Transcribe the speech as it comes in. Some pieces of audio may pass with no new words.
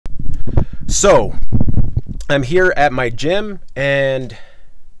So, I'm here at my gym, and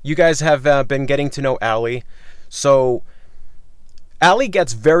you guys have been getting to know Allie. So, Allie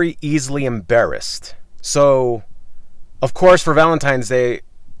gets very easily embarrassed. So, of course, for Valentine's Day,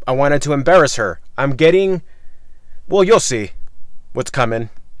 I wanted to embarrass her. Well, you'll see what's coming.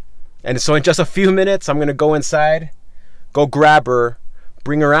 And so in just a few minutes, I'm going to go inside, go grab her,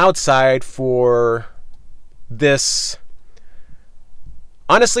 bring her outside for this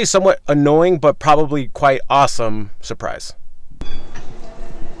honestly somewhat annoying but probably quite awesome surprise.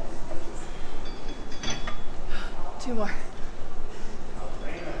 2 more.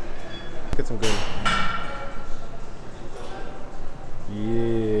 Get some good.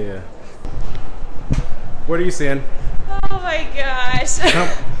 Yeah. What are you seeing? Oh my gosh.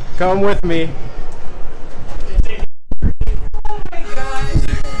 Come with me. Oh my gosh.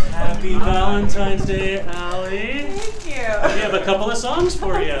 Happy Valentine's Day, Allie. Thank you. We have a couple of songs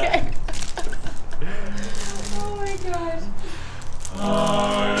for you. Okay. Oh my gosh.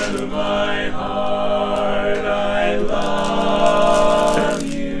 Heart of my heart, I love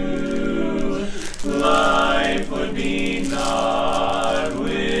you. Life would be not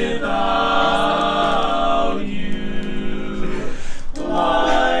without you.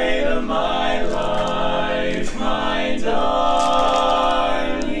 Light of my life, my darling,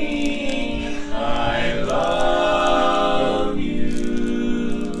 I love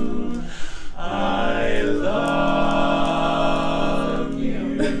you. I love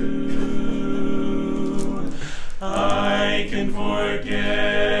you. I can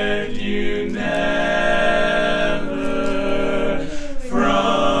forget you never.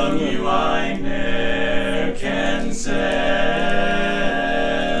 From you I ne'er can sever.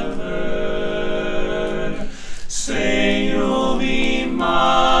 Say you'll be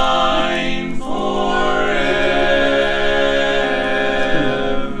mine forever.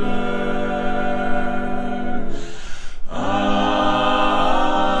 I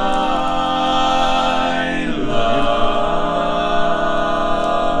love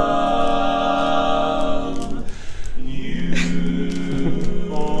you.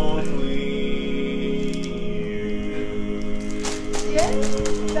 Only you. Yes,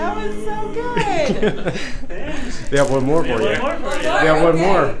 that was so good. Thanks. We have one more for you. One more for you. We have one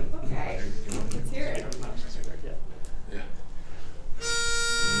more. Okay, let's hear it.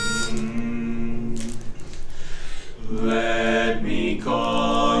 Let me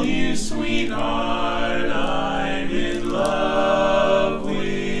call you sweetheart, I'm in love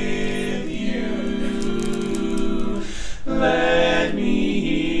with you. Let me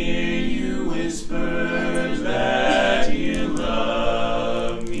hear you whisper that you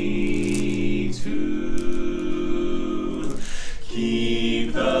love me too.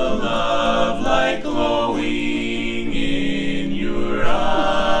 Keep the love light glowing in your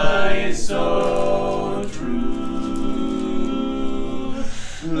eyes so true.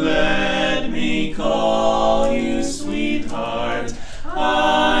 Let me call you sweetheart,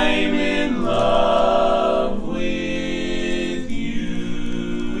 I'm in love with you.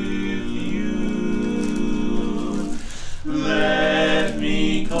 Let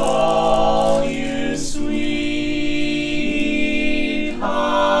me call you sweetheart,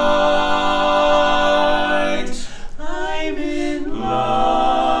 I'm in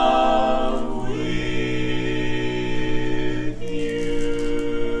love with you.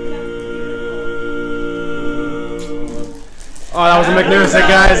 Oh, that was magnificent,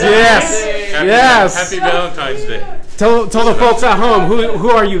 guys. Yes. Yes. Happy Valentine's Day. Tell the folks at home, who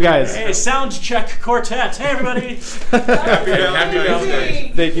are you guys? Hey, sound check quartet. Hey, everybody. Happy Valentine's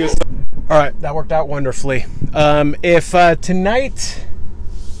Day. Thank you. All right, that worked out wonderfully. If tonight,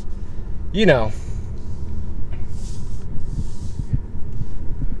 you know,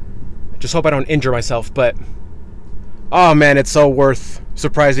 just hope I don't injure myself, but oh man, it's so worth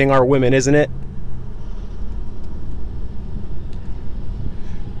surprising our women, isn't it?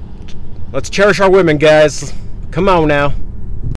 Let's cherish our women, guys. Come on now.